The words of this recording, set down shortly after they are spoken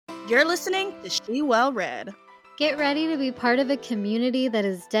You're listening to She Well Read. Get ready to be part of a community that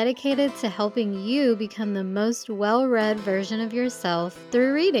is dedicated to helping you become the most well-read version of yourself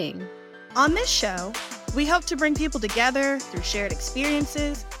through reading. On this show, we hope to bring people together through shared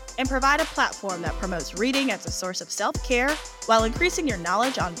experiences and provide a platform that promotes reading as a source of self-care while increasing your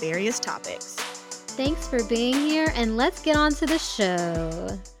knowledge on various topics. Thanks for being here, and let's get on to the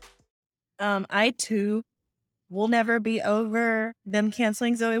show. I too will never be over them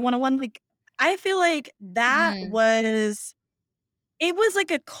canceling Zoe 101. Like, I feel like that was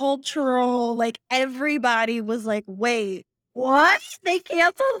like a cultural, like everybody was like, wait, what? They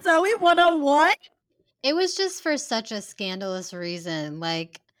canceled Zoe 101? It was just for such a scandalous reason,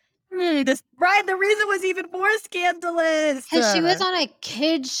 like the reason was even more scandalous. because she was on a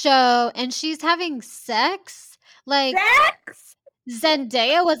kid's show and she's having sex. Like Sex?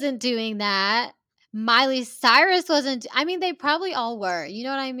 Zendaya wasn't doing that. Miley Cyrus wasn't. I mean, they probably all were. You know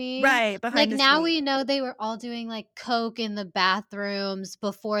what I mean? Right, Like behind the now scenes. we know they were all doing like coke in the bathrooms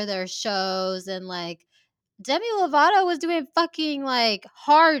before their shows, and like Demi Lovato was doing fucking like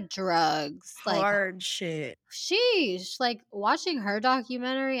hard drugs, like Hard shit. sheesh. Like watching her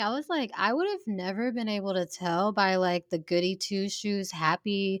documentary, I was like, I would have never been able to tell by like the goody two shoes,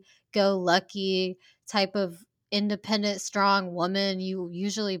 happy go lucky type of independent strong woman you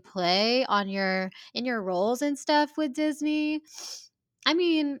usually play on in your roles and stuff with Disney. I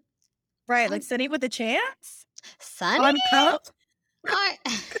mean, Right, like Sunny with a Chance? Sunny? On Cup? I,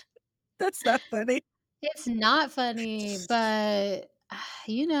 That's not funny. it's not funny, but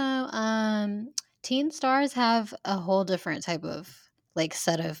you know, teen stars have a whole different type of like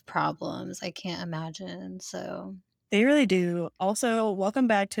set of problems. I can't imagine. So They really do. Also, welcome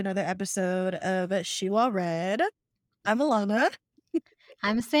back to another episode of She Well Read. I'm Alana.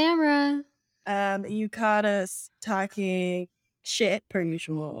 I'm Samra. You caught us talking shit per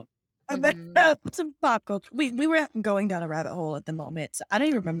usual. About some pop culture. We were going down a rabbit hole at the moment, so I don't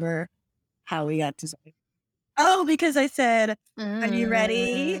even remember how we got to something. Oh, because I said, "Are you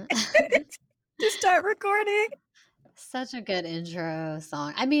ready to start recording?" Such a good intro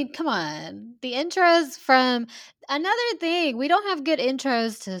song. I mean, come on. The intros from another thing. We don't have good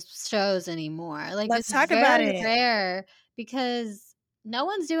intros to shows anymore. Like Let's it's talk very about it. rare because no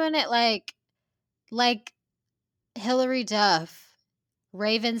one's doing it like Hilary Duff,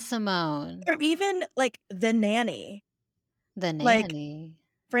 Raven Simone, Or even like The Nanny. the Like, nanny.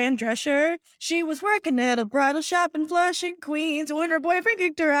 Fran Drescher, she was working at a bridal shop in Flushing, Queens, when her boyfriend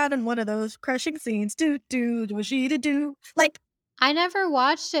kicked her out in one of those crushing scenes. Was she to do? Like, I never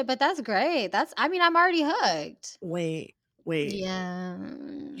watched it, but that's great. I mean, I'm already hooked. wait. Yeah.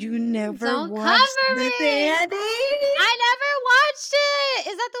 You never Don't watched cover The me. Nanny? I never watched it.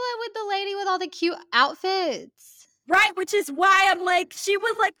 Is that the one with the lady with all the cute outfits? Right, which is why I'm like, she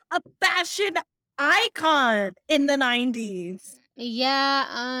was like a fashion icon in the 90s. Yeah,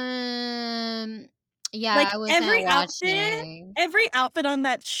 Like I wasn't watching. every outfit on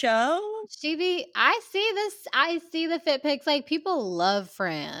that show. I see the fit pics. Like people love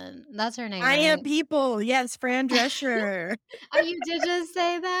Fran. That's her name, I right? am people. Yes, Fran Drescher. Oh, you did just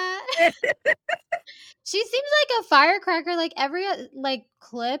say that? She seems like a firecracker. Like every like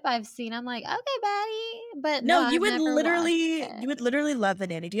clip I've seen, I'm like, okay, Betty. But no, you I've would never watched literally love The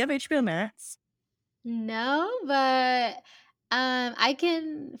Nanny. Do you have HBO Max? No, but I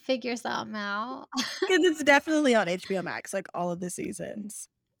can figure something out. Because it's definitely on HBO Max, like all of the seasons.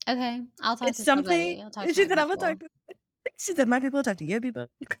 Okay, I'll talk It's to something. somebody. I'll talk to She my said, "I'm gonna people. talk." She said, "My people talk to your people."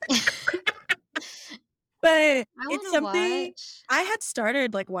 But I it's want to something watch. I had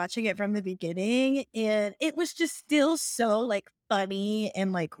started like watching it from the beginning, and it was just still so like funny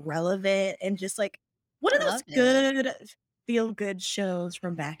and like relevant and just like one of those Love it. good feel good shows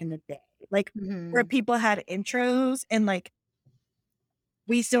from back in the day, like where people had intros and like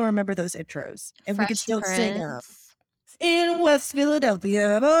we still remember those intros and we could Fresh still sing them. Prince. In West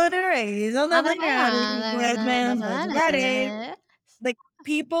Philadelphia, born and raised on the playground, Red Man was ready. Like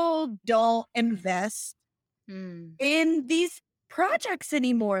people don't invest in these projects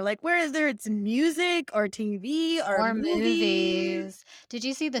anymore. Like whether it's music or TV or movies. Did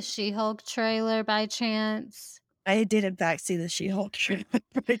you see the She-Hulk trailer by chance? I did in fact see the She-Hulk trailer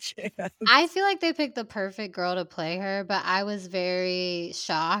by chance. I feel like they picked the perfect girl to play her, but I was very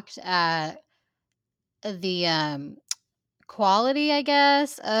shocked at the quality, I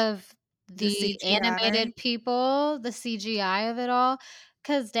guess, of the CGI. animated people, the CGI of it all.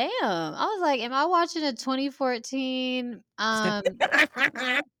 'Cause damn, I was like, am I watching a 2014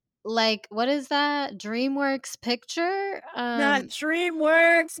 like what is that? DreamWorks picture? Not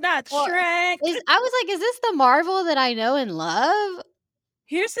DreamWorks, not Or Shrek. I was like, is this the Marvel that I know and love?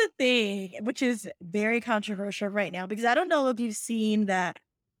 Here's the thing, which is very controversial right now, because I don't know if you've seen that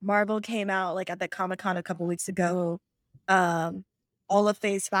Marvel came out like at the Comic Con a couple weeks ago, um, all of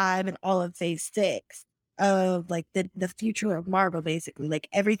Phase 5 and all of Phase 6 of like the future of Marvel, basically, like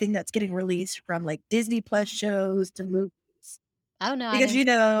everything that's getting released from like Disney Plus shows to movies. Oh, no, I Because didn't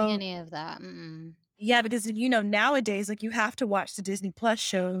see any of that, mm-mm. yeah, because nowadays, like you have to watch the Disney Plus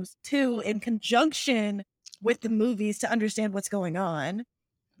shows too in conjunction with the movies to understand what's going on.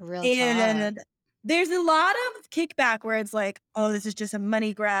 Real talk. And there's a lot of kickback where it's like, "Oh, this is just a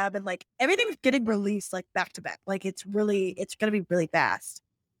money grab," and, like, everything's getting released, like, back to back. Like, it's gonna be really fast.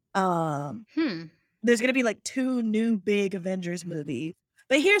 Um Hmm, there's gonna be, like, 2 new big Avengers movies.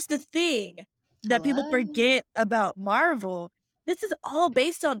 But here's the thing that people hello? forget about Marvel. This is all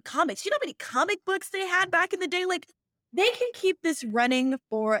based on comics. You know how many comic books they had back in the day? Like, they can keep this running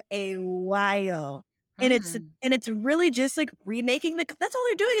for a while. Mm, And it's really just, like, remaking that's all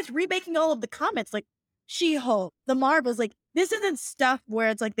they're doing is remaking all of the comics, like, She-Hulk, The Marvels, like, this isn't stuff where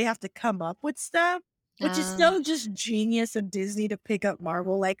it's like they have to come up with stuff. Which is um, so just genius of Disney to pick up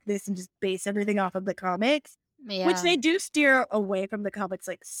Marvel like this and just base everything off of the comics, which yeah, they do steer away from the comics,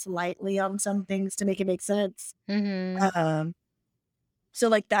 like, slightly on some things to make it make sense. mhm. Um, so,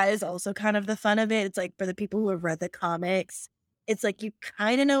 like, that is also kind of the fun of it. It's like, for the people who have read the comics, it's like you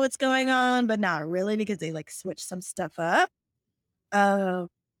kinda know what's going on, but not really because they, like, switch some stuff up. Um,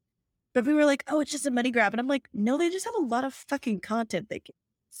 but we were like, "Oh, it's just a money grab," and I'm like, "No, they just have a lot of fucking content they can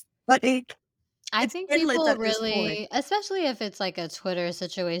like, I it's think endless people at this point." really, especially if it's like a Twitter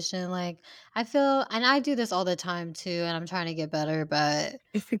situation, like, I feel, and I do this all the time too, and I'm trying to get better, but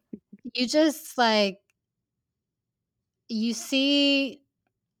you just, like, you see,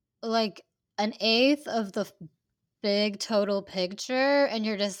 like, an eighth of the big total picture, and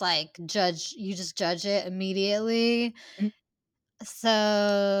you're just like, you just judge it immediately.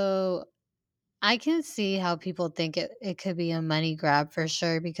 So I can see how people think it could be a money grab for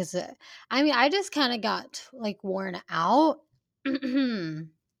sure because I mean, I just kind of got like worn out.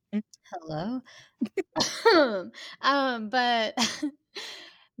 Hello. But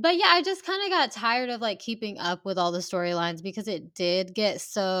but yeah, I just kind of got tired of like keeping up with all the storylines because it did get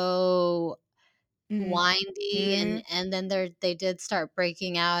so windy, Mhm. and then they did start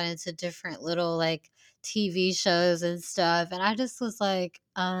breaking out into different little like TV shows and stuff, and I just was like,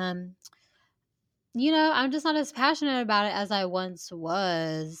 I'm just not as passionate about it as I once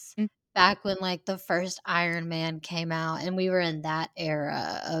was Mm, back when, like, the first Iron Man came out, and we were in that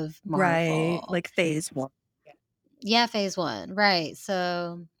era of right, Marvel. like phase 1. Yeah. Yeah, phase 1, right,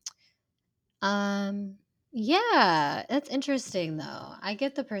 so, um, yeah, that's interesting, though. I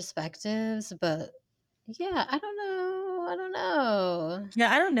get the perspectives, but yeah, I don't know. Yeah,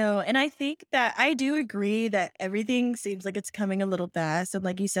 I don't know, and I think that I do agree that everything seems like it's coming a little fast, and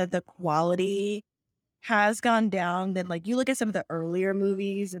like you said, the quality has gone down. Then, like, you look at some of the earlier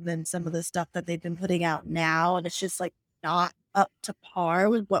movies and then some of the stuff that they've been putting out now, and it's just, like, not up to par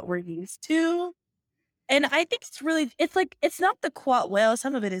with what we're used to, and I think it's like it's not the well,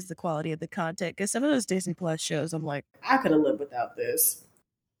 some of it is the quality of the content because some of those Disney Plus shows, I'm like, "I coulda lived without this."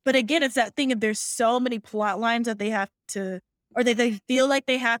 But again, it's that thing of there's so many plot lines that they have to or that they feel like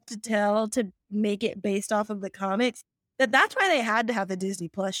they have to tell to make it based off of the comics, that's why they had to have the Disney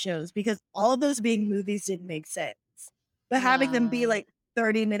Plus shows because all of those being movies didn't make sense. But having them be Yeah. like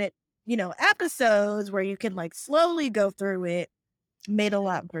 30-minute, episodes where you can like slowly go through it made a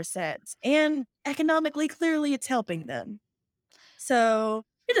lot more sense. And economically, clearly it's helping them. So,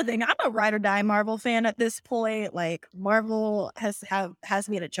 here's the thing, I'm a ride or die Marvel fan at this point, like, Marvel has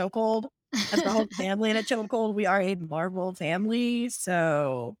me in a chokehold, has the whole family in a chokehold, we are a Marvel family,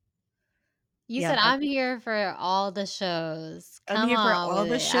 so, You yeah, said, "I'm here for all the shows." I'm Come here for on with all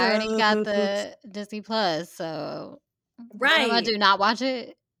the it. I already got shows. the Disney Plus, so what am I Right, do, not watch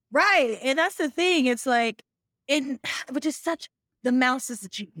it? right, and that's the thing, it's like and which is such the mouse is a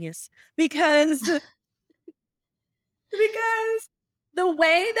genius because the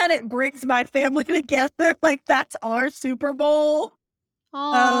way that it brings my family together, like, that's our Super Bowl.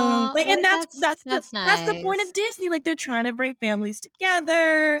 Aw, Like, and well, that's that's the point nice. of Disney, like, they're trying to bring families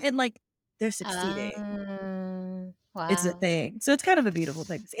together and, like, they're succeeding. It's a Wow. thing. So it's kind of a beautiful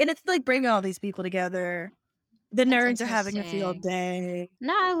thing, and it's, like, bringing all these people together. The That's nerds are having a field interesting. day.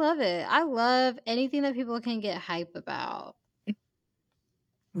 No, I love it. I love anything that people can get hype about.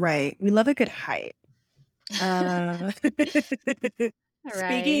 Right, we love a good hype. Uh,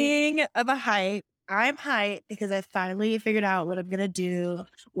 Right. speaking of a hype, I'm hyped because I finally figured out what I'm gonna do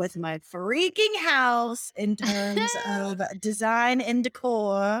with my freaking house in terms of design and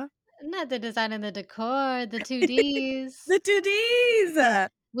decor. Not the design and the decor, the 2Ds. The 2Ds.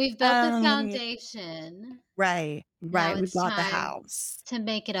 We've built the Um, foundation. right, Now right. We it's bought the time house. to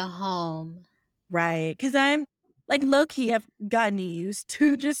make it a home. Right. Because I'm like low key, I've gotten used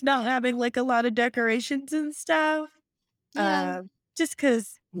to just not having like a lot of decorations and stuff. Yeah. Just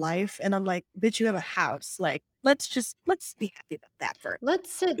because life. And I'm like, bitch, you have a house. Like, let's be happy about that first.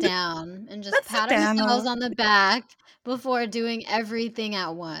 Let's sit down and just Let's sit pat ourselves down. on the back before doing everything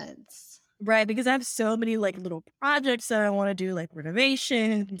at once. Right. Because I have so many like little projects that I want to do, like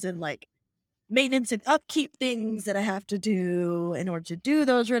renovations and like maintenance and upkeep things that I have to do in order to do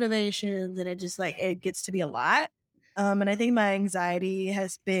those renovations. And it just like, it gets to be a lot. And I think my anxiety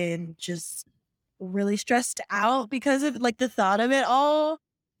has been just really stressed out because of like the thought of it all.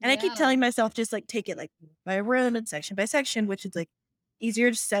 And I keep Yeah, telling myself, just like take it like room by room and section by section, which is like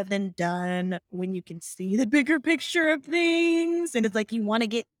easier said than done when you can see the bigger picture of things. And it's like you want to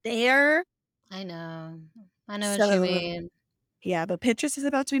get there. I know. I know what you So mean. yeah, but Pinterest is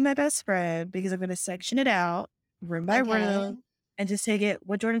about to be my best friend because I'm going to section it out room by Okay. room and just take it.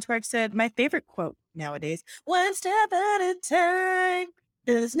 What Jordan Sparks said, my favorite quote nowadays, one step at a time.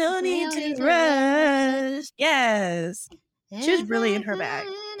 There's no need No to need to rush. rush. Yes. She was It's really in like her bag.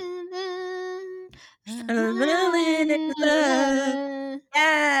 a Falling in love. love.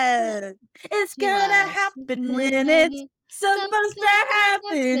 Yes. It's She gonna was. happen when it's supposed to Something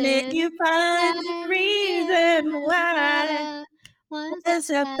happen. And happened. you find the reason why. Why? One step One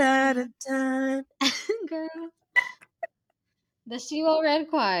step at at a time. a girl. The She-Will Red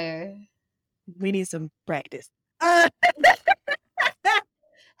Choir. We need some practice. Uh,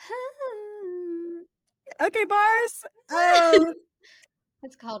 okay, bars.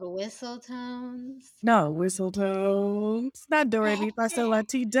 It's called Whistle Tones. No, whistle tones. Not do re mi fa sol la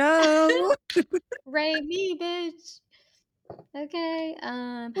ti do. Ray me, bitch. Okay.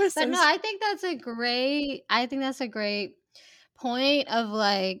 We're But so no, I think that's a great point of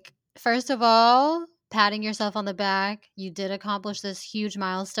like, first of all, patting yourself on the back. You did accomplish this huge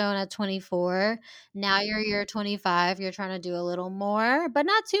milestone at 24. Now you're 25. You're trying to do a little more, but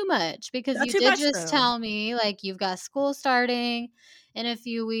not too much because not you too did much just though. tell me like you've got school starting in a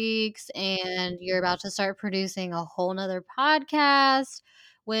few weeks and you're about to start producing a whole nother podcast,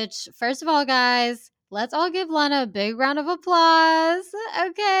 which, first of all, guys, let's all give Lana a big round of applause.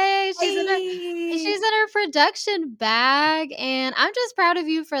 Okay. Hey. She's in her production bag, and I'm just proud of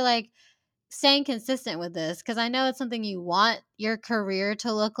you for like staying consistent with this because I know it's something you want your career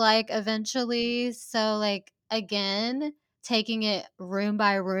to look like eventually. So, like, again, taking it room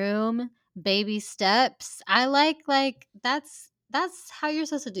by room, baby steps. I like that's how you're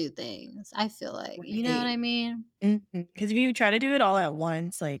supposed to do things. I feel like, you know what Right. I mean? Because if you try to do it all at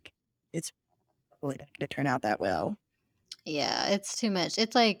once, like it's probably not going to turn out that well. Yeah, it's too much.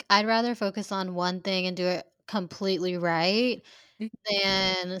 It's like I'd rather focus on one thing and do it completely right Mm,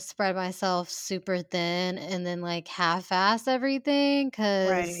 than spread myself super thin and then like half-ass everything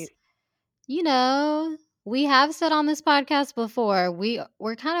right. because we have said on this podcast before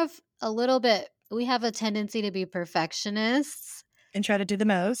we're kind of a little bit, we have a tendency to be perfectionists. And try to do the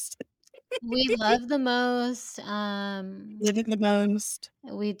most. We love the most. Live it the most.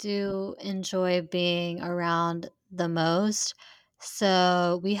 We do enjoy being around the most,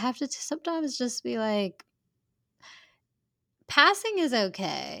 so we have to sometimes just be like, passing is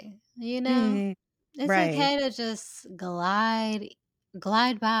okay, you know? Mm, It's right. okay to just glide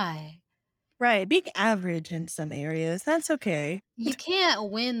by. Right. Being average in some areas, that's okay. You can't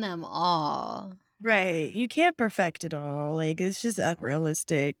win them all. Right. You can't perfect it all. Like it's just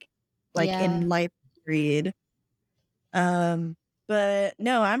unrealistic. Like Yeah. in life period. Um, but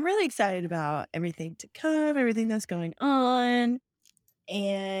no, I'm really excited about everything to come, everything that's going on.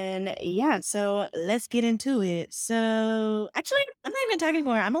 And yeah, so let's get into it. So actually, I'm not even talking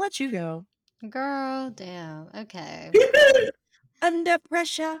more. I'm gonna let you go. Girl, damn. Okay. Under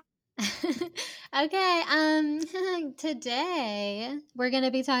pressure. Okay, today we're going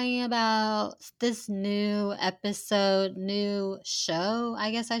to be talking about this new episode, new show, I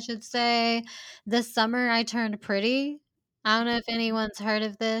guess I should say. This summer I turned pretty. I don't know if anyone's heard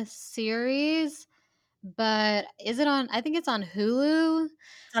of this series, but is it on, I think it's on Hulu.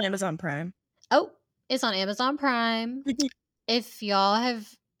 It's on Amazon Prime. Oh, it's on Amazon Prime. If y'all have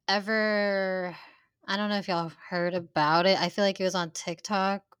ever, I don't know if y'all have heard about it. I feel like it was on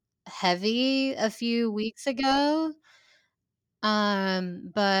TikTok heavy a few weeks ago.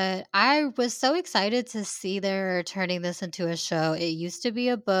 But I was so excited to see they're turning this into a show. It used to be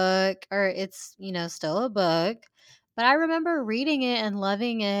a book, or it's, still a book. But I remember reading it and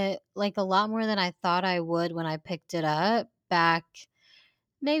loving it like a lot more than I thought I would when I picked it up back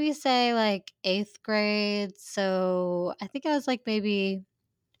maybe say like 8th grade. So I think I was like maybe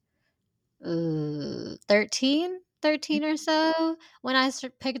 13 or so when I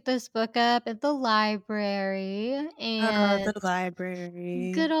picked this book up at the library, Oh, and the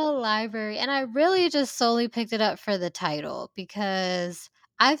library. good old library, and I really just solely picked it up for the title because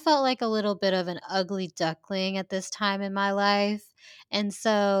I felt like a little bit of an ugly duckling at this time in my life, and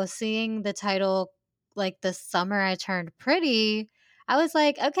so seeing the title, like, "The Summer I Turned Pretty," I was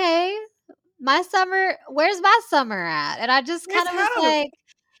like, "Okay, my summer where's my summer at?" And I just Where's kinda was home? like,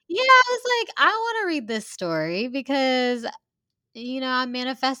 yeah, I was like, "I wanna read this story because, I'm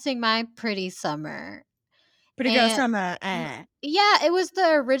manifesting my pretty summer." Pretty girl And summer. yeah, it was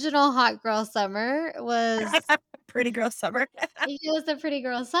the original hot girl summer. Pretty girl summer. It was the pretty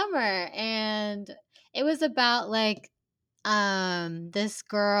girl summer, and it was about, like, this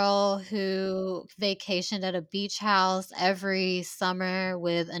girl who vacationed at a beach house every summer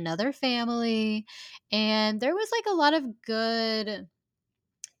with another family, and there was, like, a lot of good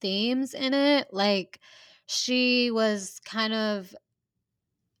themes in it, like, she was kind of,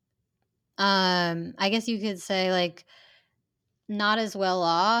 I guess you could say, like, not as well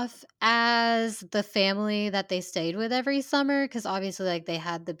off as the family that they stayed with every summer, because obviously, like, they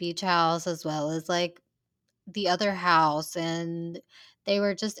had the beach house as well as, like, the other house, and they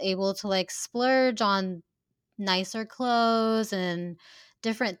were just able to, like, splurge on nicer clothes and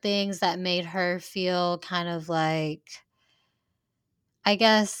different things that made her feel kind of like, I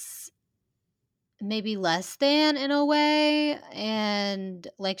guess, maybe less than in a way, and,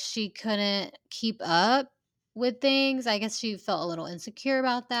 like, she couldn't keep up with things. I guess she felt a little insecure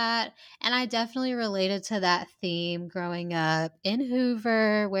about that, and I definitely related to that theme growing up in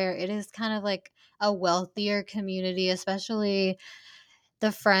Hoover, where it is kind of like a wealthier community, especially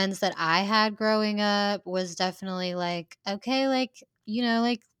the friends that I had growing up was definitely like, okay, like,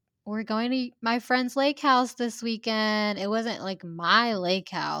 like, we're going to my friend's lake house this weekend. It wasn't like my lake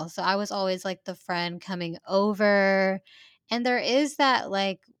house. So I was always like the friend coming over. And there is that,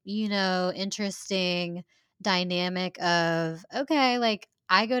 like, interesting dynamic of, okay, like,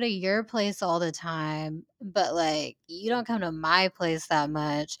 I go to your place all the time, but like, you don't come to my place that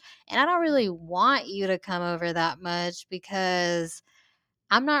much. And I don't really want you to come over that much because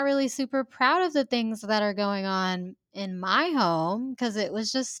I'm not really super proud of the things that are going on in my home because it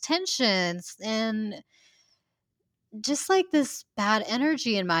was just tensions and just like this bad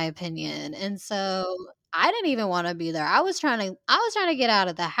energy in my opinion. And so I didn't even want to be there. I was trying to get out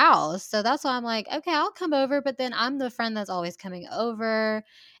of the house. So that's why I'm like, okay, I'll come over, but then I'm the friend that's always coming over.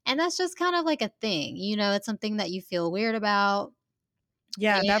 And that's just kind of like a thing. It's something that you feel weird about.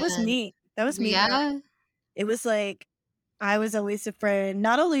 Yeah, that was And me. That was me growing. yeah. It was like I was always a friend,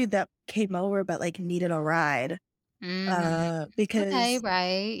 not only that came over, but like needed a ride. Mhm. Okay, Because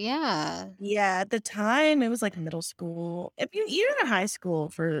right. Yeah. yeah, at the time it was like middle school. If you even in high school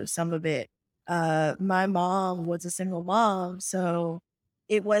for some of it. My mom was a single mom, so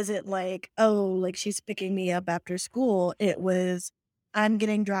it wasn't like, oh, like she's picking me up after school. It was I'm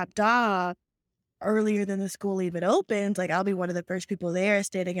getting dropped off earlier than the school even opens. Like I'll be one of the first people there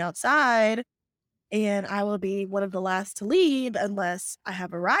standing outside and I will be one of the last to leave unless I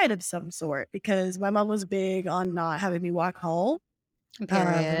have a ride of some sort because my mom was big on not having me walk home.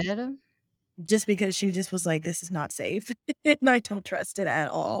 Um, Period. just because she just was like, "This is not safe," and I don't trust it at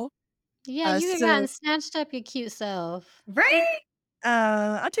all. Yeah, you had So gotten snatched up your cute self. right?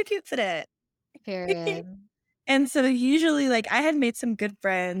 I'm too cute for that. Period. And so usually, like, I had made some good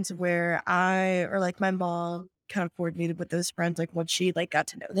friends where I or, like, my mom kind of coordinated with those friends, like, once she, like, got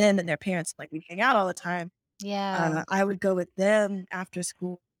to know them and their parents, like, we'd hang out all the time. Yeah. I would go with them after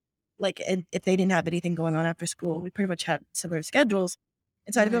school, like, and if they didn't have anything going on after school, we pretty much had similar schedules.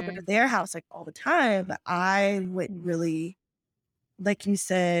 And so I'd go over to Mhm. their house, like, all the time, but I wouldn't really, like you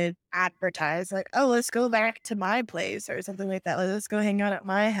said, advertise, like, "Oh, let's go back to my place," or something like that. Like, "Let's go hang out at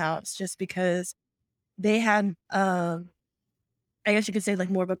my house," just because they had, I guess you could say, like,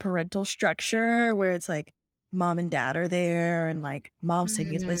 more of a parental structure where it's like mom and dad are there and, like, mom's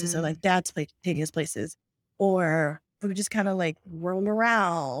taking his places, so, Mhm. like, dad's taking his places, or we would just kinda, like, roam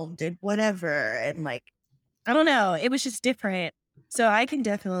around and whatever, and, like, I don't know, it was just different. So I can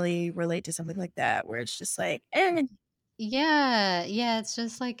definitely relate to something like that where it's just like, "Eh." Yeah, yeah, it's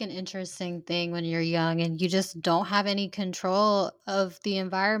just like an interesting thing when you're young and you just don't have any control of the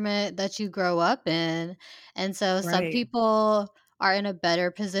environment that you grow up in. And so some Right. people are in a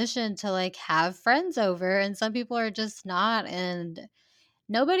better position to like have friends over and some people are just not, and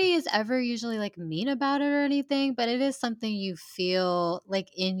nobody is ever usually like mean about it or anything, but it is something you feel like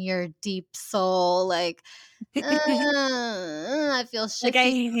in your deep soul, like, I feel Like, I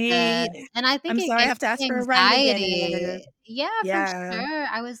shifty hate this, and I think I'm it sorry I gave have to ask me for a ride anxiety. again. Yeah, for Yeah. sure.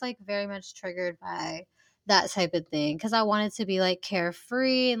 I was, like, very much triggered by that type of thing because I wanted to be, like,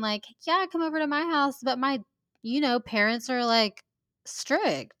 carefree and, like, "Yeah, come over to my house," but my, parents are, like,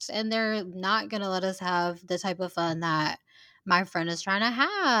 strict, and they're not gonna let us have the type of fun that my friend is trying to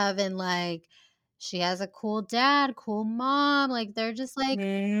have, and, like, she has a cool dad, cool mom, like, they're just like,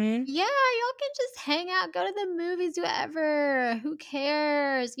 Mhm. yeah, y'all can just hang out, go to the movies, do whatever. Who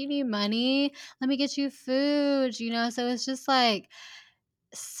cares? You need money? Let me get you food, So it's just like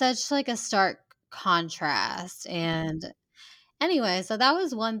such like a stark contrast. And anyway, so that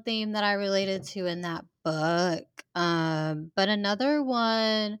was one theme that I related to in that book. But another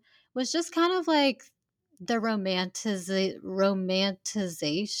one was just kind of like the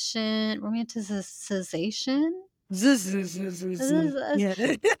romanticization. Yeah.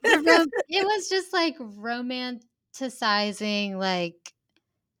 It was just, like, romanticizing, like,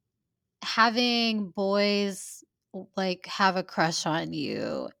 having boys, like, have a crush on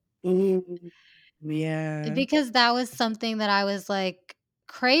you, Ooh, yeah. because that was something that I was, like,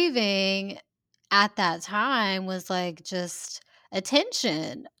 craving at that time was, like, just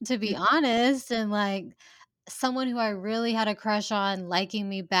attention, to be honest, and, like, someone who I really had a crush on liking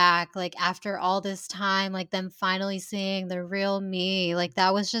me back, like, after all this time, like, them finally seeing the real me, like,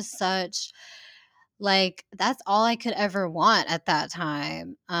 that was just such like, that's all I could ever want at that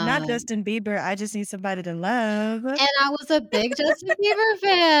time, Not Justin Bieber, I just need somebody to love. and I was a big Justin Bieber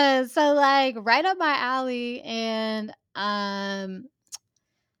fan, so, like, right up my alley, and,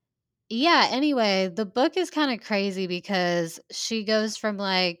 yeah, anyway, the book is kinda crazy because she goes from,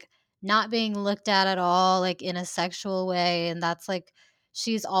 like, not being looked at all, like, in a sexual way, and that's, like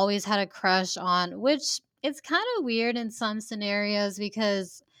she's always had a crush on which it's kinda weird in some scenarios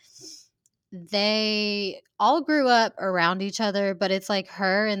because they all grew up around each other, but it's, like,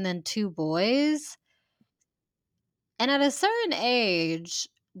 her and then 2 boys, and at a certain age,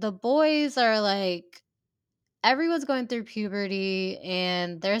 the boys are, like everyone's going through puberty,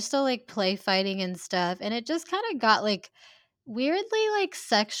 and they're still, like, play fighting and stuff, and it just kinda got, like, weirdly, like,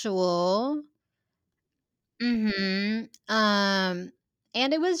 sexual. Mhm.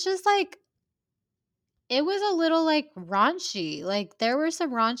 And it was just, like it was a little, like, raunchy, like, there were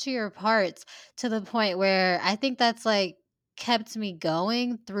some raunchier parts to the point where I think that's, like, kept me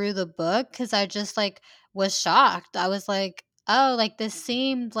going through the book because I just, like, was shocked. I was like, "Oh, like, this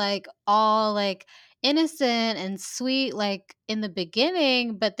seemed, like, all, like, innocent and sweet, like, in the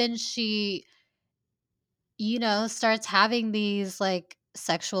beginning," but then she starts having these like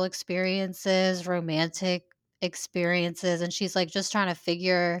sexual experiences, romantic experiences, and she's like just trying to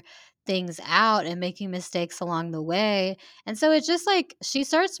figure things out and making mistakes along the way. And so it's just like she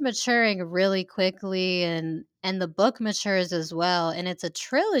starts maturing really quickly and the book matures as well and it's a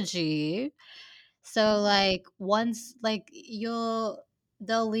trilogy. So like once like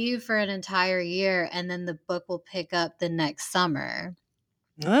they'll leave for an entire year and then the book will pick up the next summer.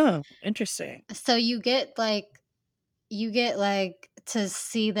 Oh, interesting. So you get, to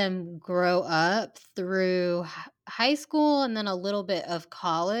see them grow up through high school and then a little bit of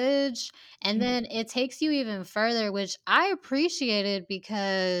college, and then it takes you even further, which I appreciated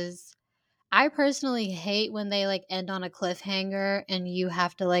because I personally hate when they, like, end on a cliffhanger and you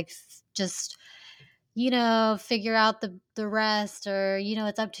have to, like, just, figure out the rest or,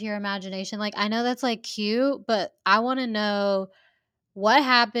 it's up to your imagination. Like, I know that's, like, cute, but I wanna know what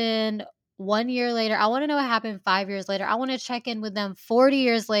happened 1 year later? I wanna know what happened 5 years later. I wanna check in with them 40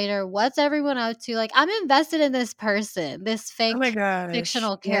 years later. What's everyone up to? Like, I'm invested in this person, this Oh my fake gosh.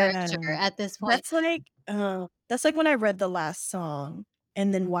 fictional Yeah. character at this point. That's like when I read the last song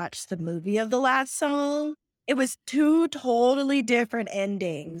and then watched the movie of the last song. It was 2 totally different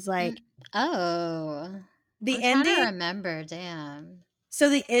endings. Mm. Like, Oh. the I'm trying to ending remember, damn. so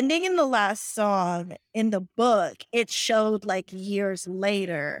the ending in the last song in the book, it showed, like, years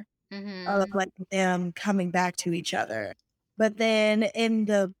later of, Mhm. like, them coming back to each other. But then in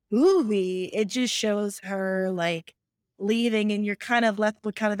the movie, it just shows her, like, leaving, and you're kind of left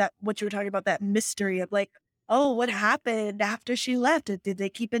with kind of that what you were talking about, that mystery of, like, "Oh, what happened after she left? Did they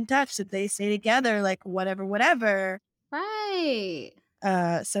keep in touch? Did they stay together?" Like, whatever, whatever. Right.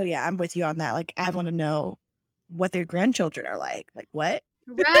 So yeah, I'm with you on that. Like, I wanna know what their grandchildren are like. Like, what?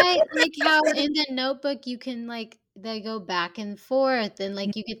 Right, like how in the Notebook you can, like they go back and forth and,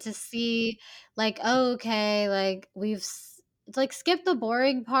 like, you get to see, like, "Oh, okay, like, it's like, skip the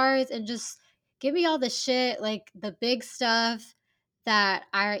boring parts and just give me all the shit, like, the big stuff." that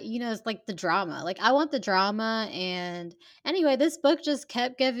it's like the drama. Like I want the drama, and anyway, this book just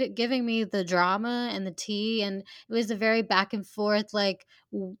kept giving me the drama and the tea, and it was a very back and forth like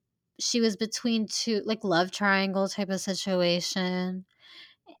she was between two like love triangle type of situation,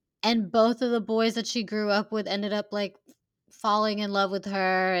 and both of the boys that she grew up with ended up like falling in love with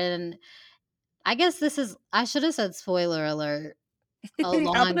her. And I guess this is I should have said spoiler alert a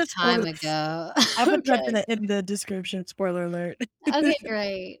I'll long put a time spoiler. ago. I'll put that Okay. in the description. Spoiler alert. Okay,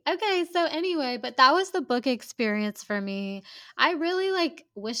 great. Okay, so anyway, but that was the book experience for me. I really like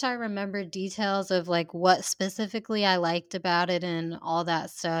wish I remembered details of like what specifically I liked about it and all that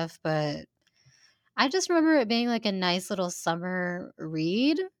stuff, but I just remember it being like a nice little summer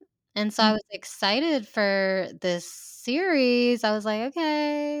read. And so I was excited for this series. I was like,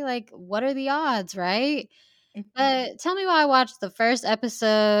 okay, like what are the odds, right? But tell me why I watched the first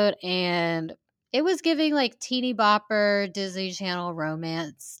episode and it was giving like teeny bopper Disney Channel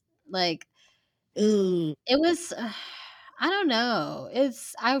romance. Like Ooh. it was I don't know.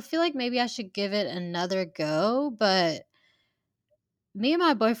 I feel like maybe I should give it another go, but me and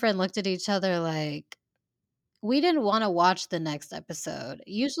my boyfriend looked at each other like we didn't want to watch the next episode.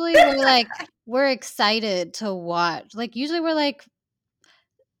 Usually we're excited to watch. Like usually we're like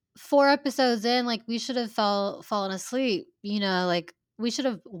 4 episodes in, like, we should have fallen asleep, like, we should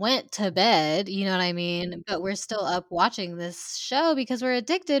have went to bed, you know what I mean? But we're still up watching this show because we're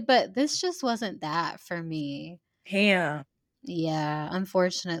addicted, but this just wasn't that for me. Damn. Yeah,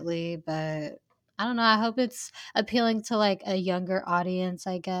 unfortunately, but I don't know, I hope it's appealing to, like, a younger audience,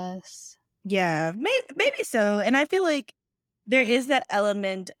 I guess. Yeah, maybe so. And I feel like there is that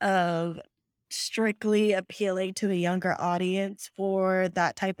element of strictly appealing to a younger audience for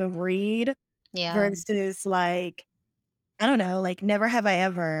that type of read Yeah. versus like, I don't know, like Never Have I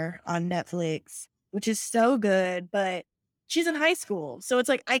Ever on Netflix, which is so good, but she's in high school. So it's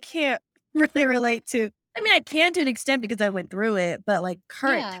like I can't really relate to, I mean, I can to an extent because I went through it, but like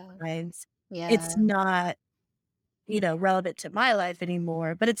current Yeah. times, Yeah. it's not, relevant to my life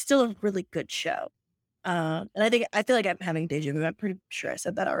anymore, but it's still a really good show. And I feel like I'm having deja vu. I'm pretty sure I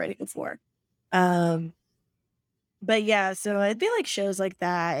said that already before. Um, but yeah, so I feel like shows like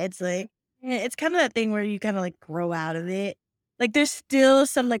that, it's like, it's kind of that thing where you kind of like grow out of it. Like there's still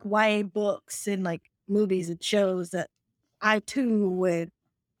some like YA books and like movies and shows that I too would,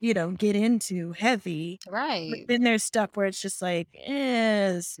 get into heavy. But Right. then there's stuff where it's just like,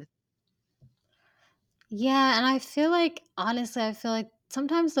 Yeah, and I feel like honestly, I feel like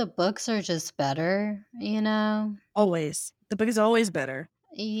sometimes the books are just better, you know? always. The book is always better.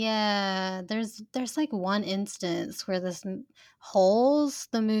 Yeah, there's like one instance where Holes,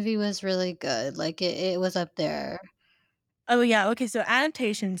 the movie was really good. Like it was up there. Oh yeah, okay. So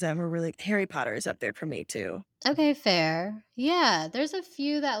adaptations that were really Harry Potter is up there for me too. Okay, fair. Yeah, there's a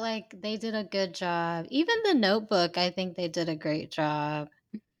few that like they did a good job. Even The Notebook, I think they did a great job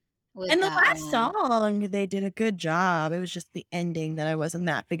with And the that last one. song, they did a good job. It was just the ending that I wasn't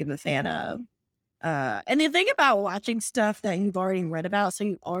that big of a fan of. And the thing about watching stuff that you've already read about, so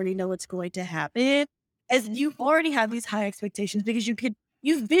you already know what's going to happen, is you already have these high expectations because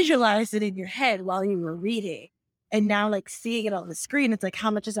you visualized it in your head while you were reading. And now like seeing it on the screen, it's like,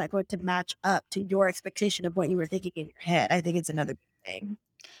 how much is that going to match up to your expectation of what you were thinking in your head? I think it's another big thing.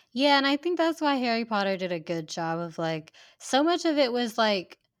 Yeah, and I think that's why Harry Potter did a good job of like so much of it was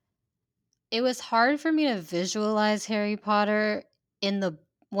like it was hard for me to visualize Harry Potter in the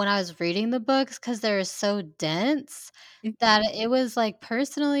when I was reading the books because 'cause they're so dense that it was, like,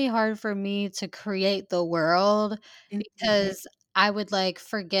 personally hard for me to create the world Mhm. because I would, like,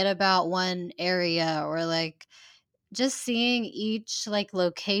 forget about one area or, like, just seeing each, like,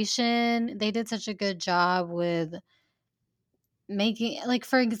 location. They did such a good job with making like,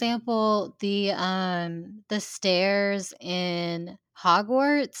 for example, the stairs in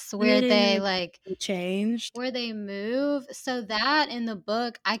Hogwarts Mm. It changed. where they move, so that in the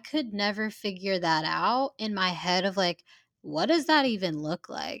book, I could never figure that out in my head of, like, what does that even look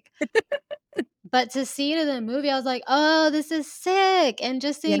like? But to see it in the movie, I was like, "Oh, this is sick," and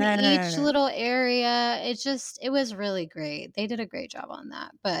just seeing each Yeah. little area, it was really great. They did a great job on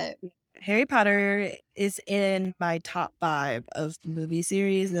that, but Harry Potter is in my top 5 of movie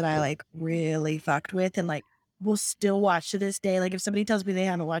series that I, like, really fucked with and, like, will still watch to this day. Like, if somebody tells me they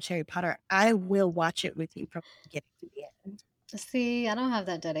haven't watched Harry Potter, I will watch it with you from beginning to the end. see, I don't have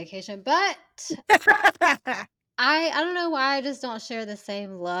that dedication, but I don't know why I just don't share the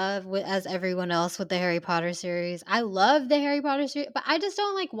same love with as everyone else with the Harry Potter series. I love the Harry Potter series, but I just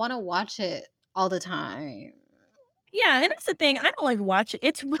don't, like, wanna watch it all the time. Yeah, and that's the thing. I don't like watching.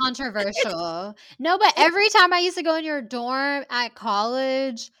 It's Controversial. No, but every time I used to go in your dorm at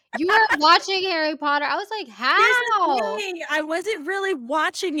college, you were watching Harry Potter. I was like, here's the "How?" thing. I wasn't really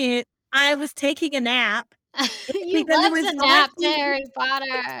watching it. I was taking a nap You because it love was to on nap to TV. Harry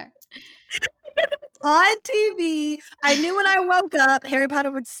Potter. On TV. I knew when I woke up, Harry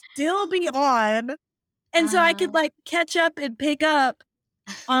Potter would still be on, and so I could Uh, like catch up and pick up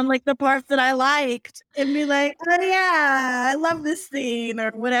on like the parts that I liked and be like, "Oh yeah, I love this scene,"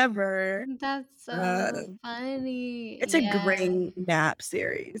 or whatever. that's Uh, so funny. it's a Yeah. great nap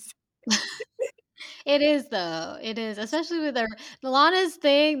series. It is though. It is, especially with her Lana's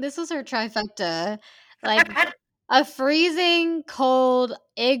thing. This was her trifecta. Like a freezing cold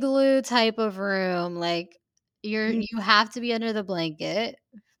igloo type of room. Like Mm, you have to be under the blanket.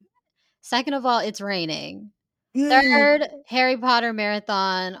 Second of all, it's raining. mm. Third, Harry Potter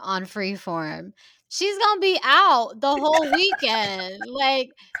marathon on Freeform. She's gonna be out the whole weekend. Like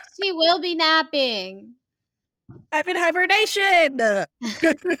she will be napping. I'm in hibernation.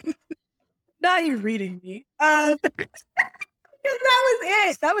 Now you're reading me. That was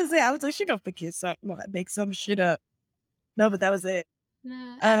it. That was it. I was like, she gonna forget something, make some shit up. No, but that was it.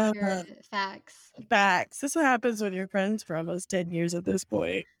 Nah, Uh, accurate facts. facts. This is what happens when you're friends for almost 10 years at this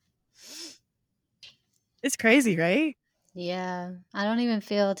point. It's crazy, right? Yeah, I don't even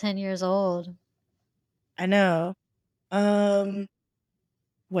feel 10 years old. I know. Um,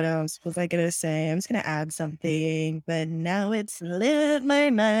 what else was I gonna say? I was gonna add something, but now it's lit my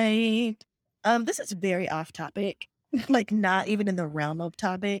night. This is very off topic, like not even in the realm of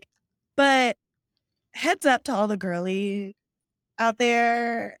topic, but heads up to all the girlies out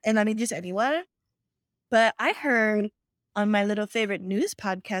there, and I mean just anyone. But I heard on my little favorite news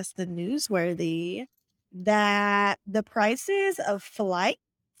podcast, The Newsworthy, that the prices of flight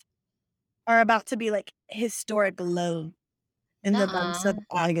are about to be like historic low in the months of Nuh-uh.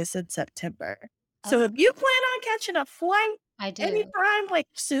 August and September. So Oh, if you plan on catching a flight I do. anytime like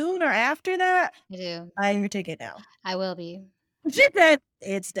soon or after that, I do. buy your ticket now. I will be. Shit that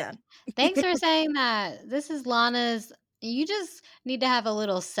it's done. Thanks for saying that. This is Lana's. You just need to have a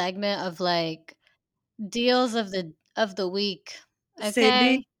little segment of like deals of the week.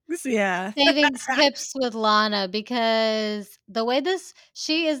 Savings, Okay? yeah. Savings tips with Lana because the way this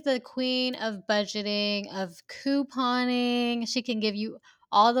she is the queen of budgeting, of couponing. She can give you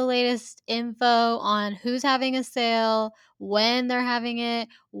all the latest info on who's having a sale, when they're having it,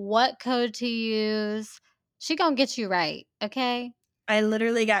 what code to use. She gonna get you right, okay? I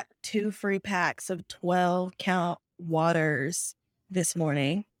literally got 2 free packs of 12 count waters this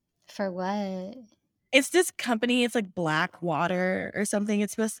morning. For what? It's this company, it's like Black Water or something.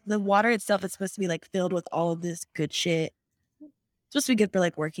 The water itself is supposed to be like filled with all of this good shit. It's supposed to be good for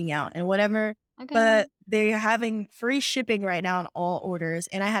like working out and whatever. Okay. But they're having free shipping right now on all orders.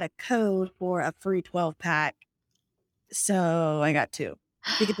 And I had a code for a free 12 pack. So I got 2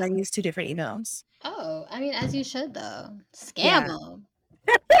 because I used 2 different emails. Oh, I mean, as you should though. Scam Yeah. them.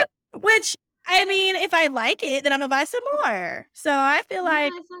 Which, I mean, if I like it, then I'm gonna buy some more. So I feel No,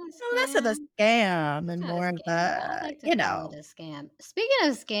 like it's not less of a a scam. scam It's and not a more of scam. I a, like to call it a scam. Speaking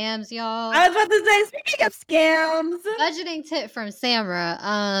of scams, y'all, I was about to say, speaking of scams, budgeting tip from Samra.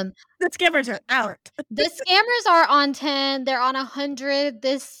 the scammers are out. The scammers are on 10. They're on 100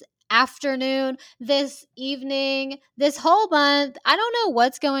 this afternoon, this evening, this whole month. I don't know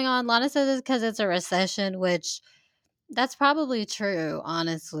what's going on. Lana says it's because it's a recession, which that's probably true,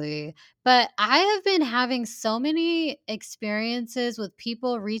 honestly. But I have been having so many experiences with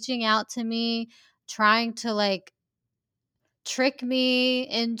people reaching out to me, trying to like trick me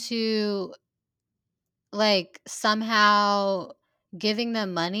into like somehow giving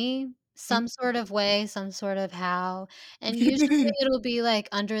them money some sort of way, some sort of how. And usually it'll be like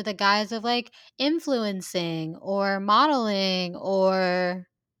under the guise of like influencing or modeling or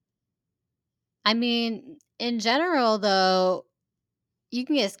I mean, in general though, you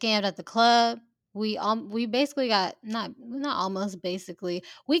can get scammed at the club. We basically got not almost basically.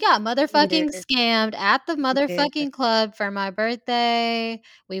 We got motherfucking Yeah, scammed at the yeah. motherfucking club for my birthday.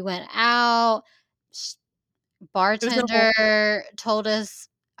 We went out. Sh- It was a whole Bartender told us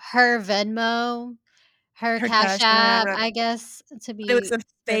her Venmo, her her Cash cash App, app. I guess to It was be a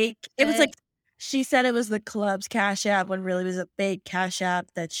fake. It was specific. like she said it was the club's cash app when really it was a fake cash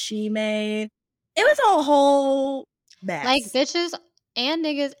app that she made. It was a whole Like mess. bitches and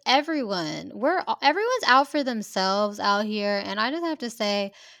niggas, everyone. Everyone's out for themselves out here, and I just have to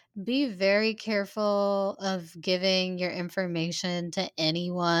say, be very careful of giving your information to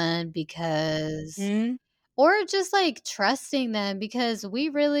anyone because Mhm. or just like trusting them, because we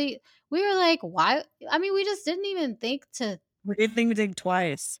were like, why? I mean, we just didn't even think We didn't think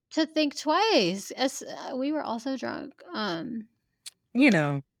twice. to think twice. As we were also drunk. You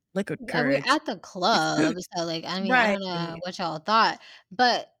know, liquid We were courage. at the club, so, like, I mean, I Right. don't know what y'all thought,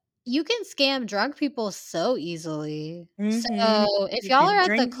 but you can scam drunk people so easily. Mm-hmm. So, if You y'all can are at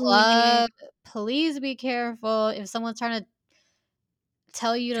the drink weed, club, please be careful. If someone's trying to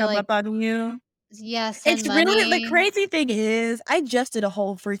tell you to, come like, up on you. yeah, send It's really the money. crazy thing is I just did a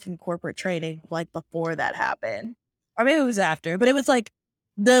whole freaking corporate training like before that happened. Or maybe it was after, but it was like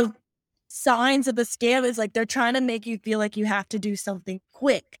the signs of the scam is like they're trying to make you feel like you have to do something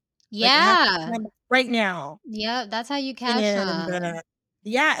quick. Like I have to Yeah. come right now. Yep, that's how you catch And them.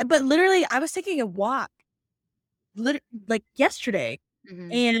 yeah, but literally I was taking a walk like yesterday Mhm.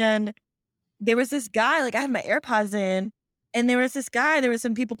 and there was this guy, like I had my AirPods in and there was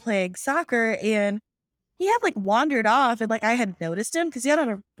some people playing soccer and he had, like, wandered off and, like, I had noticed him because he had on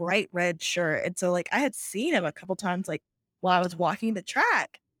a bright red shirt, and so, like, I had seen him a couple times, like, while I was walking the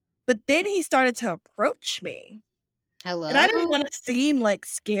track, but then he started to approach me, and I didn't Hello? wanna seem, like,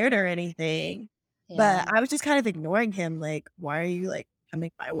 scared or anything, Yeah. but I was just kind of ignoring him, like, "Why are you, like,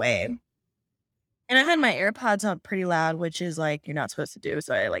 coming my way?" And I had my AirPods on pretty loud, which is, like, you're not supposed to do,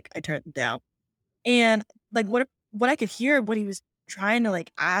 so I turned them down. And, like, what I could hear what he was trying to,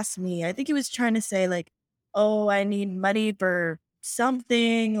 like, ask me, I think he was trying to say, like, "Oh, I need money for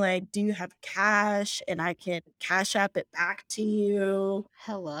something, like, do you have cash? And I can Cash App it back to you."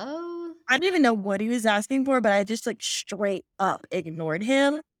 Hello? I didn't even know what he was asking for, but I just, like, straight up ignored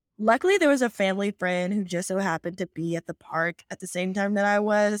him. Luckily, there was a family friend who just so happened to be at the park at the same time that I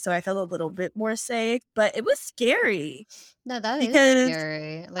was, so I felt a little bit more safe, but it was scary No, that is because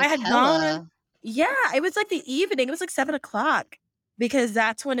scary, I like, had gone hella. yeah, it was like the evening, it was like 7 o'clock because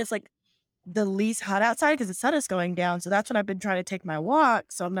that's when it's, like, the least hot outside because the sun is going down, so that's when I've been trying to take my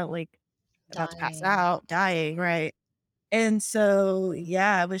walk, so I'm not, like, about to pass Dying. out, dying, right? And so,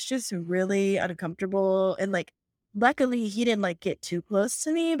 yeah, it was just really uncomfortable, and, like, luckily, he didn't, like, get too close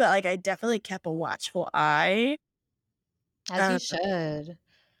to me, but, like, I definitely kept a watchful eye. As you Uh, should.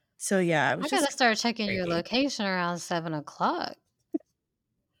 so, yeah, it was I gotta just start checking your crazy. location around 7 o'clock.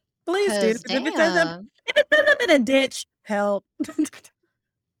 Please do, 'Cause 'cause damn, if it says I'm in a ditch, help.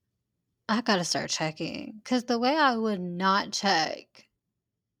 I gotta start checking. Cause the way I would not check.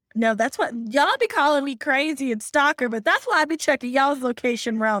 No, that's what y'all be calling me crazy and stalker, but that's why I be checking y'all's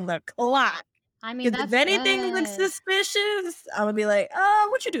location round the clock. I mean, Because if that's anything looks good. suspicious, Imma be like, "Oh,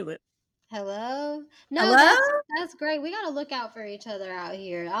 what you doing? Hello? No, Hello?" that's great. We gotta look out for each other out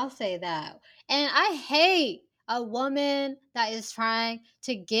here. I'll say that. And I hate a woman that is trying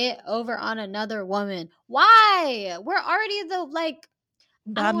to get over on another woman. Why? We're already the like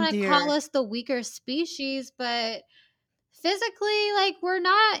I don't Bottom want to call tier. us the weaker species, but physically, like, we're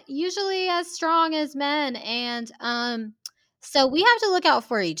not usually as strong as men, and so we have to look out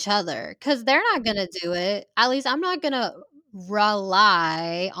for each other because they're not gonna do it. At least I'm not gonna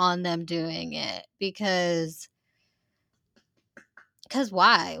rely on them doing it, because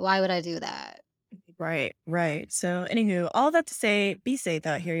why would I do that? Right, right. So, anywho, all that to say, be safe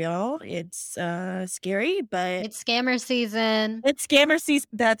out here, y'all. It's, scary, but It's scammer season. it's scammer season.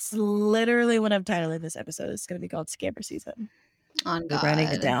 That's literally what I'm titling this episode. It's gonna be called Scammer Season. On We're writing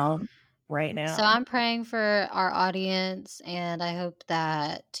it God. down right So now. I'm praying for our audience, and I hope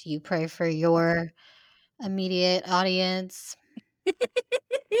that you pray for your immediate audience.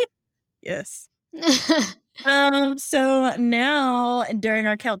 Yes. So now during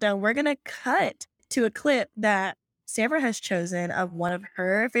our countdown, we're gonna cut to a clip that Sarah has chosen of one of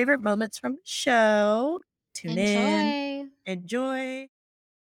her favorite moments from the show. Tune in, Enjoy. enjoy.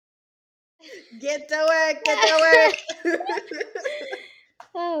 Get to work, get to work.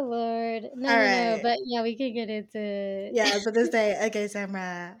 Oh Lord. No, All no, no. right. But yeah, we can get into it. Yeah, I was about to say, okay,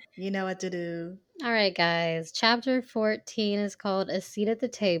 Samra, you know what to do. All right, guys. Chapter 14 is called A Seat at the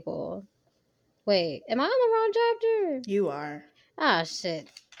Table. Wait, am I on the wrong chapter? You are. Ah, shit.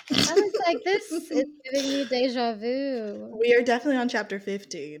 I was like, this is giving me deja vu. We are definitely on chapter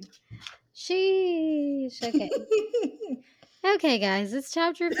 15. Sheesh. Okay. Okay, guys, it's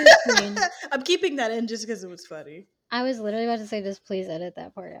chapter 15. I'm keeping that in just because it was funny. I was literally about to say, just please edit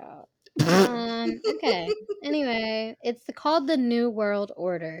that part out. Okay. Anyway, it's called the New World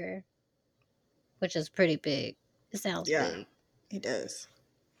Order, which is pretty big. It sounds Yeah, big. it does.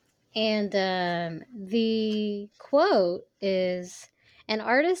 And the quote is, an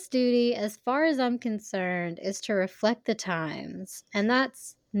artist's duty, as far as I'm concerned, is to reflect the times. And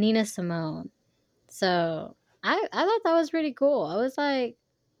that's Nina Simone. So I thought that was pretty cool. I was like,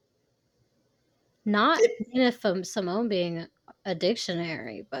 Not Nina Simone being a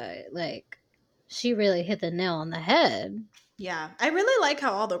dictionary, but like she really hit the nail on the head. Yeah, I really like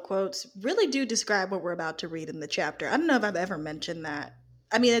how all the quotes really do describe what we're about to read in the chapter. I don't know if I've ever mentioned that.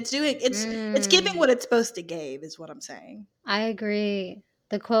 I mean, it's giving Mm, what it's supposed to give, is what I'm saying. I agree.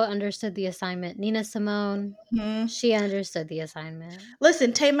 The quote understood the assignment. Nina Simone, Hmm. she understood the assignment.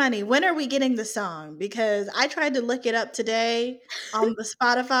 Listen, Tay Money, when are we getting the song? Because I tried to look it up today on the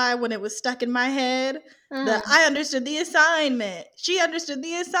Spotify when it was stuck in my head. The Uh-huh. I understood the assignment. She understood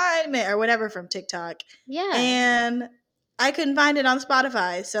the assignment or whatever from TikTok. Yeah. And I couldn't find it on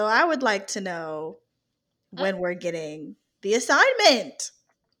Spotify. So I would like to know Uh, when we're getting the assignment.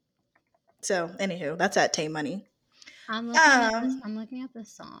 So, anywho, that's at Tay Money. I'm looking at this. Um, I'm looking at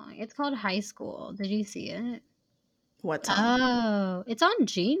this song. It's called High School. Did you see it? what song? Oh, it's on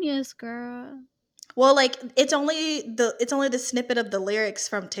Genius, girl. Well, like it's only the snippet of the lyrics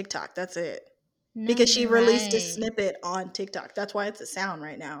from TikTok. That's it. No, Because she you're released a right. snippet on TikTok. That's why it's a sound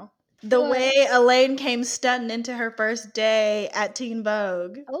right now. The What? way Elaine came stunting into her first day at Teen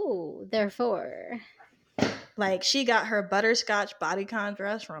Vogue. Oh, therefore. Like she got her butterscotch bodycon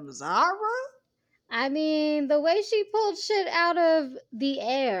dress from Zara. I mean, the way she pulled shit out of the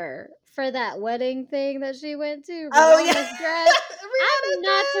air for that wedding thing that she went to, Oh yeah. Rihanna's dress. I'm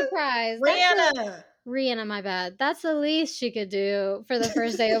not surprised. That's the Rihanna. Rihanna, my bad. That's the least she could do for the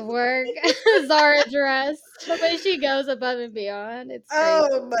first day of work. Zara dress. The way she goes above and beyond. It's crazy.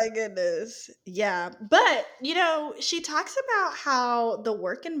 Oh my goodness. Yeah. But, she talks about how the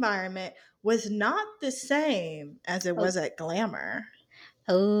work environment was not the same as it Oh, was at Glamour.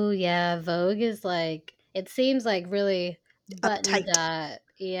 oh yeah. Vogue is like, it seems like really buttoned Uptight. up.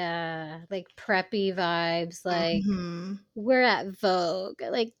 Yeah. Like preppy vibes. Like, Hmm. we're at Vogue.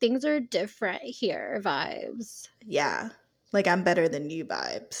 Like things are different here vibes. Yeah. Like I'm better than you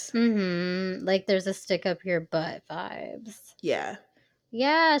vibes. Like there's a stick up your butt vibes. Yeah.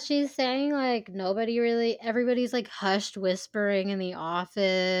 Yeah, she's saying like everybody's like hushed whispering in the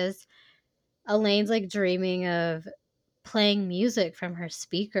office. Elaine's like dreaming of playing music from her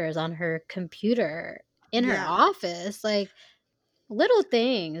speakers on her computer in her Yeah. office. Like little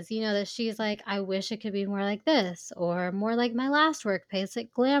things, that she's like, I wish it could be more like this, or more like my last workplace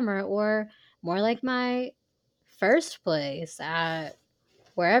at Glamour, or more like my first place at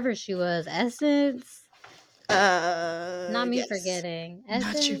wherever she was, Essence. Not me Yes. forgetting. Not you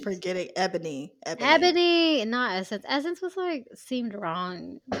Essence. forgetting Ebony. Ebony. Ebony, not Essence. Essence was like, seemed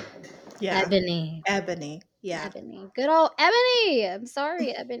wrong. Yeah. Ebony. Ebony. Yeah. Ebony. Good old Ebony. I'm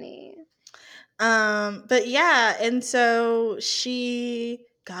sorry, Ebony. But yeah, and so she,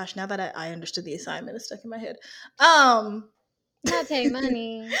 gosh, now that I understood the assignment, it's stuck in my head. Not Tay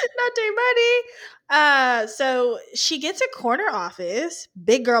Money. Not too money. So she gets a corner office,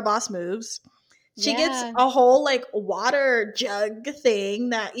 big girl boss moves. She gets Yeah. a whole like water jug thing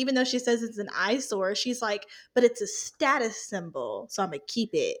that even though she says it's an eyesore, she's like, but it's a status symbol, so I'm gonna keep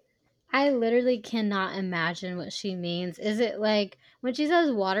it. I literally cannot imagine what she means. Is it like when she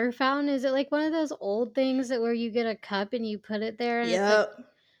says water fountain, is it like one of those old things that where you get a cup and you put it there and it's like, Yep.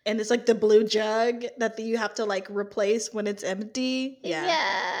 And it's like the blue jug that you have to like replace when it's empty. Yeah.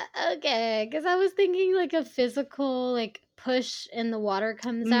 yeah, okay. Because I was thinking like a physical like push and the water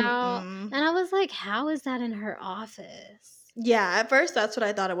comes out. Mm-mm. And I was like, how is that in her office? Yeah, at first that's what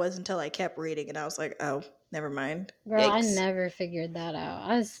I thought it was until I kept reading and I was like, oh, never mind. Girl, I Yikes. never figured that out.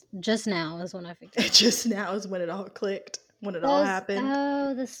 I was just now is when I figured It just now is when it all clicked, when it all those. happened.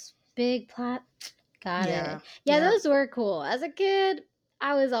 Oh, this big plot. Got Yeah. it. Yeah, Yeah. those were cool. As a kid,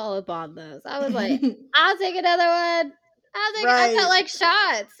 I was all up on those. I was like, I'll take another one. I felt Right. like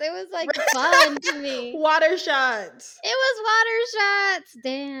shots. It was like fun to me. Water shots. It was water shots.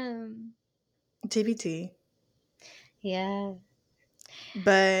 Damn. TBT. Yeah.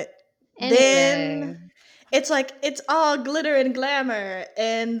 But Anyway. then it's like it's all glitter and glamour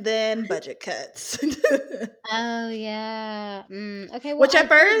and then budget cuts. Oh yeah. Okay, well Which I at did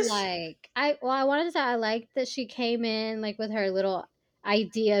first, like I wanted to say I liked that she came in like with her little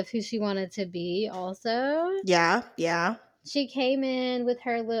idea of who she wanted to be also. yeah, yeah. She came in with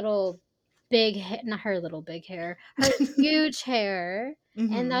her little not her little big hair, her huge hair. And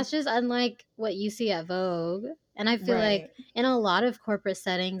Hmm. that's just unlike what you see at Vogue. And I feel like Right. in a lot of corporate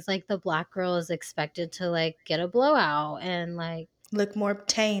settings, like the black girl is expected to like get a blowout and like Look more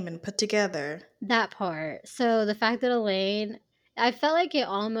tame and put together. that part. So the fact that Elaine, I felt like it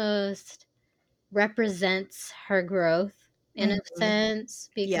almost represents her growth in a Hmm. sense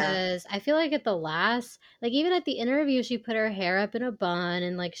Yeah. because I feel like at the last, like even at the interview, she put her hair up in a bun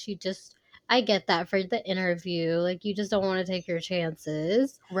and like she just, I get that for the interview. Like you just don't want to take your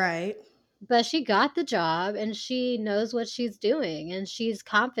chances. Right. but she got the job and she knows what she's doing and she's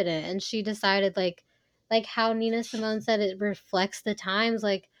confident and she decided like how Nina Simone said, it reflects the times,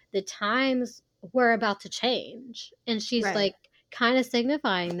 like the times were about to change, and she's Right. like kind of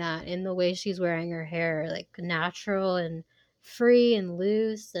signifying that in the way she's wearing her hair, like natural and free and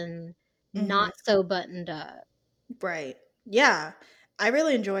loose and Hmm. not so buttoned up. Right. Yeah. I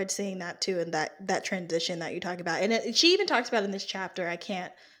really enjoyed seeing that too, and that transition that you talk about. And she even talks about in this chapter.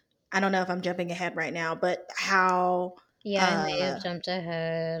 I don't know if I'm jumping ahead right now, but how Yeah, I may have uh jumped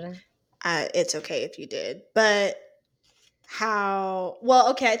ahead. it's okay if you did. But how well,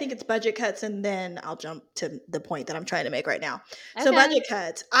 okay, I think it's budget cuts, and then I'll jump to the point that I'm trying to make right now. So Okay. budget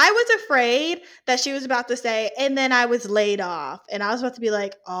cuts. I was afraid that she was about to say, and then I was laid off. And I was about to be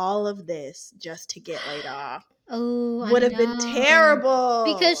like, all of this just to get laid off Oh, I would have been know. Because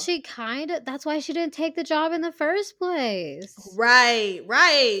terrible. she kind of, that's why she didn't take the job in the first place. Right,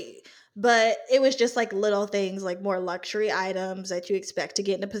 right. But it was just like little things, like more luxury items that you expect to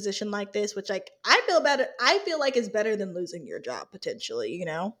get in a position like this, which like I feel better. I feel like is better than losing your job potentially, you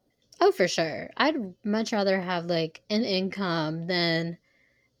know? Oh, for sure. I'd much rather have like an income than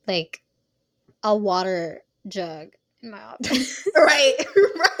like a water jug in my office. Right,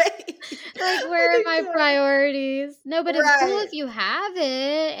 right. Like, I where are think my so. priorities? No, but it's cool Right. if you have it.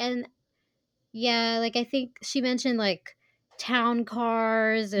 And yeah, like I think she mentioned like town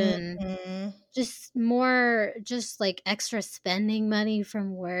cars and Mhm. just like extra spending money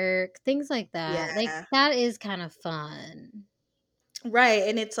from work, things like that. Like Yeah. that is kind of fun. Right.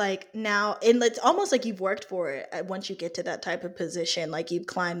 And it's like now, and it's almost like you've worked for it once you get to that type of position. Like you've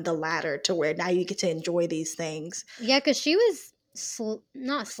climbed the ladder to where now you get to enjoy these things. Yeah, because she was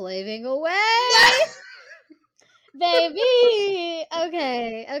not slaving away, baby.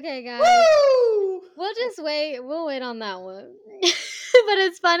 Okay, okay, guys. Woo! We'll just wait. We'll wait on that one. But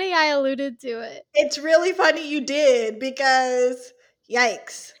it's funny I alluded to it. It's really funny you did because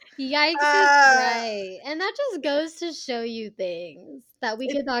yikes. Yikes is Uh right. And that just goes to show you things that we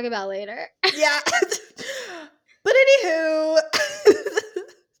it, can talk about later. yeah. But anywho,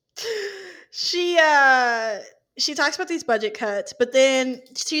 she she talks about these budget cuts, but then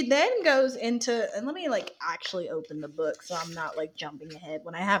she then goes into, and let me like actually open the book so I'm not like jumping ahead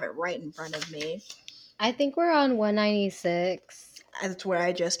when I have it right in front of me. I think we're on 196. That's where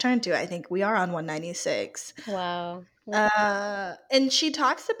I just turned to. I think we are on 196. Wow. And she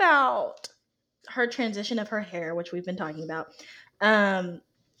talks about her transition of her hair, which we've been talking about. Um,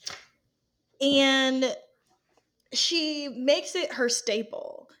 and she makes it her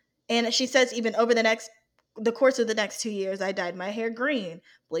staple. And she says, even over the course of the next 2 years, I dyed my hair green,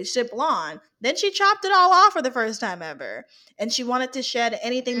 bleached it blonde. Then she chopped it all off for the first time ever. And she wanted to shed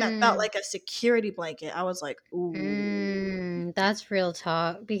anything that felt Mm, like a security blanket. I was like, ooh. that's real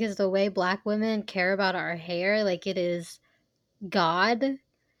talk because the way black women care about our hair, like it is God.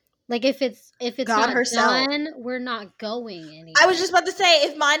 Like if it's God not herself. done, we're not going I was anywhere. just about to say,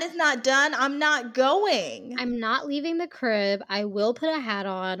 if mine is not done, I'm not going. I'm not leaving the crib. I will put a hat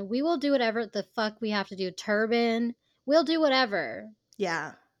on. We will do whatever the fuck we have to do. Turban. We'll do whatever.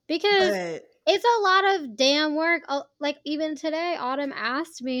 Yeah. Because But it's a lot of damn work. Like even today, Autumn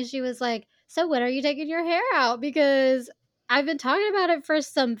asked me, she was like, "So when are you taking your hair out?" Because I've been talking about it for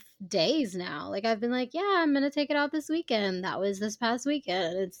some days now. Like I've been like, "Yeah, I'm gonna take it out this weekend." That was this past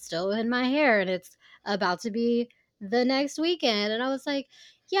weekend. It's still in my hair, and it's about to be the next weekend. And I was like,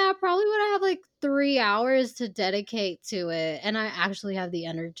 "Yeah, probably when I have like 3 hours to dedicate to it, and I actually have the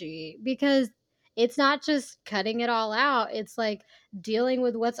energy because." It's not just cutting it all out. It's like dealing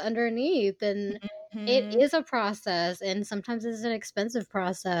with what's underneath, and it mhm. is a process, and sometimes it's an expensive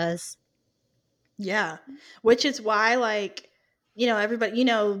process. Yeah. Which is why, like, everybody,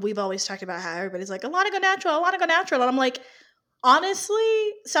 we've always talked about how everybody's like, I want to go natural, I want to go natural. And I'm like,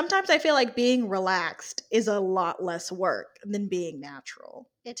 honestly, sometimes I feel like being relaxed is a lot less work than being natural.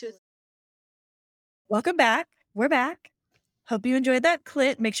 It's Welcome back. We're back. Hope you enjoyed that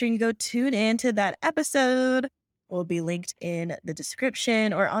clip. Make sure you go tune in to that episode. Will be linked in the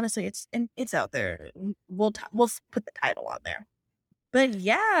description, or honestly, it's out there. We'll put the title on there. But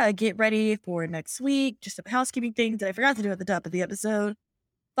yeah, get ready for next week. Just some housekeeping things that I forgot to do at the top of the episode.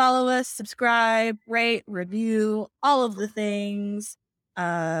 Follow us, subscribe, rate, review, all of the things.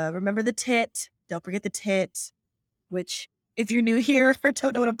 Remember the tit. Don't forget the tit, which if you're new here or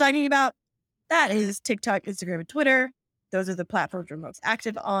don't know what I'm talking about, that is TikTok, Instagram, and Twitter. Those are the platforms we're most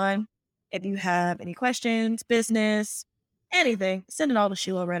active on. If you have any questions, business, anything, send it all to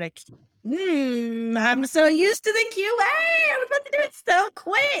Sheila Reddick. I'm so used to the QA. I'm about to do it so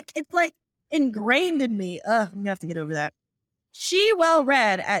quick. It's like ingrained in me. I'm gonna have to get over that.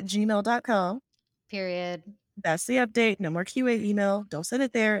 shewellread@gmail.com. Period. That's the update. No more QA email. Don't send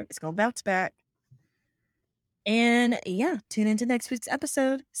it there. It's going to bounce back. And yeah, tune into next week's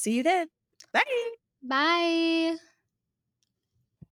episode. See you then. Bye. Bye.